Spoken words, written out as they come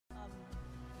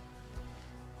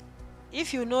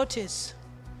if you notice,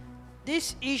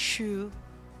 this issue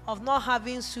of not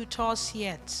having suitors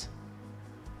yet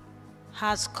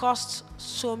has caused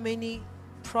so many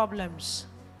problems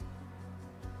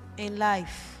in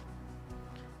life.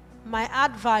 My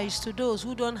advice to those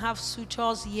who don't have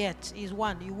suitors yet is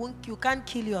one, you can't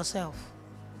kill yourself.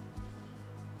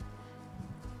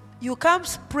 You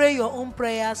can't pray your own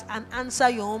prayers and answer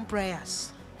your own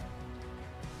prayers.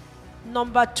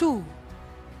 Number two,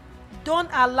 don't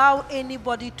allow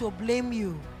anybody to blame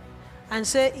you and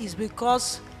say it's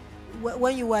because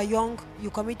when you were young,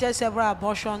 you committed several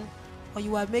abortions, or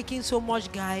you were making so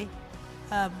much guy,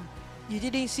 you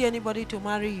didn't see anybody to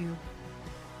marry you.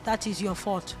 That is your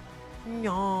fault.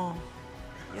 No,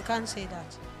 you can't say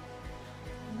that.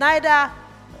 Neither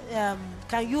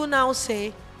can you now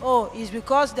say, oh, it's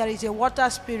because there is a water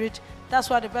spirit, that's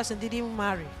why the person didn't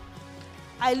marry.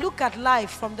 I look at life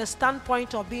from the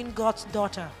standpoint of being God's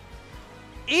daughter.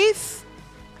 If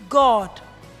God,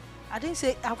 I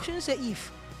shouldn't say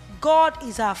if, God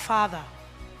is our Father,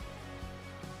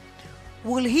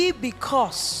 will He,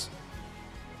 because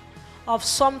of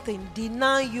something,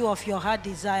 deny you of your heart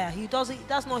desire?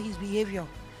 That's not His behavior.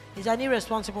 He's an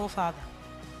irresponsible Father.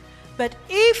 But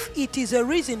if it is a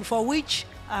reason for which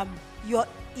you're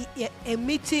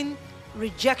emitting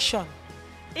rejection,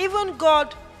 even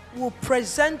God will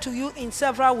present to you in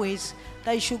several ways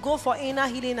that you should go for inner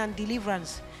healing and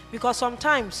deliverance. Because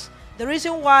sometimes the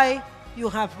reason why you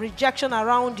have rejection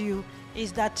around you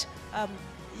is that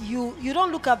you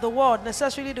don't look at the world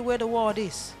necessarily the way the world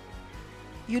is.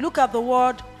 You look at the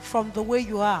world from the way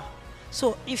you are.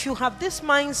 So if you have this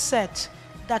mindset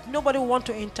that nobody will want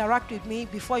to interact with me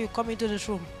before you come into this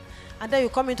room, and then you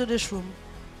come into this room,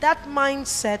 that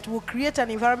mindset will create an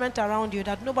environment around you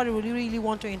that nobody will really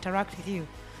want to interact with you.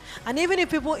 And even if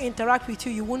people interact with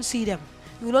you, you won't see them.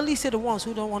 You will only see the ones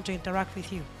who don't want to interact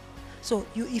with you. So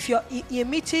if you're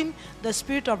emitting the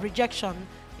spirit of rejection,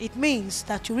 it means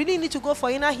that you really need to go for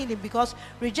inner healing, because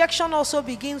rejection also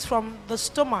begins from the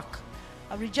stomach.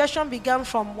 Rejection began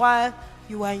from while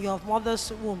you were in your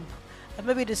mother's womb. And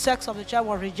maybe the sex of the child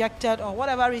was rejected, or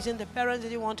whatever reason the parents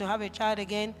didn't want to have a child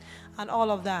again, and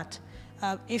all of that.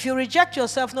 If you reject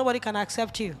yourself, nobody can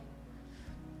accept you.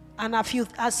 And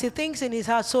as he thinks in his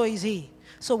heart, so is he.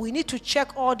 So we need to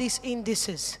check all these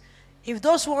indices. If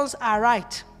those ones are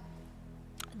right,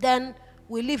 then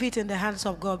we leave it in the hands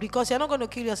of God, because you're not going to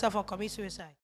kill yourself or commit suicide.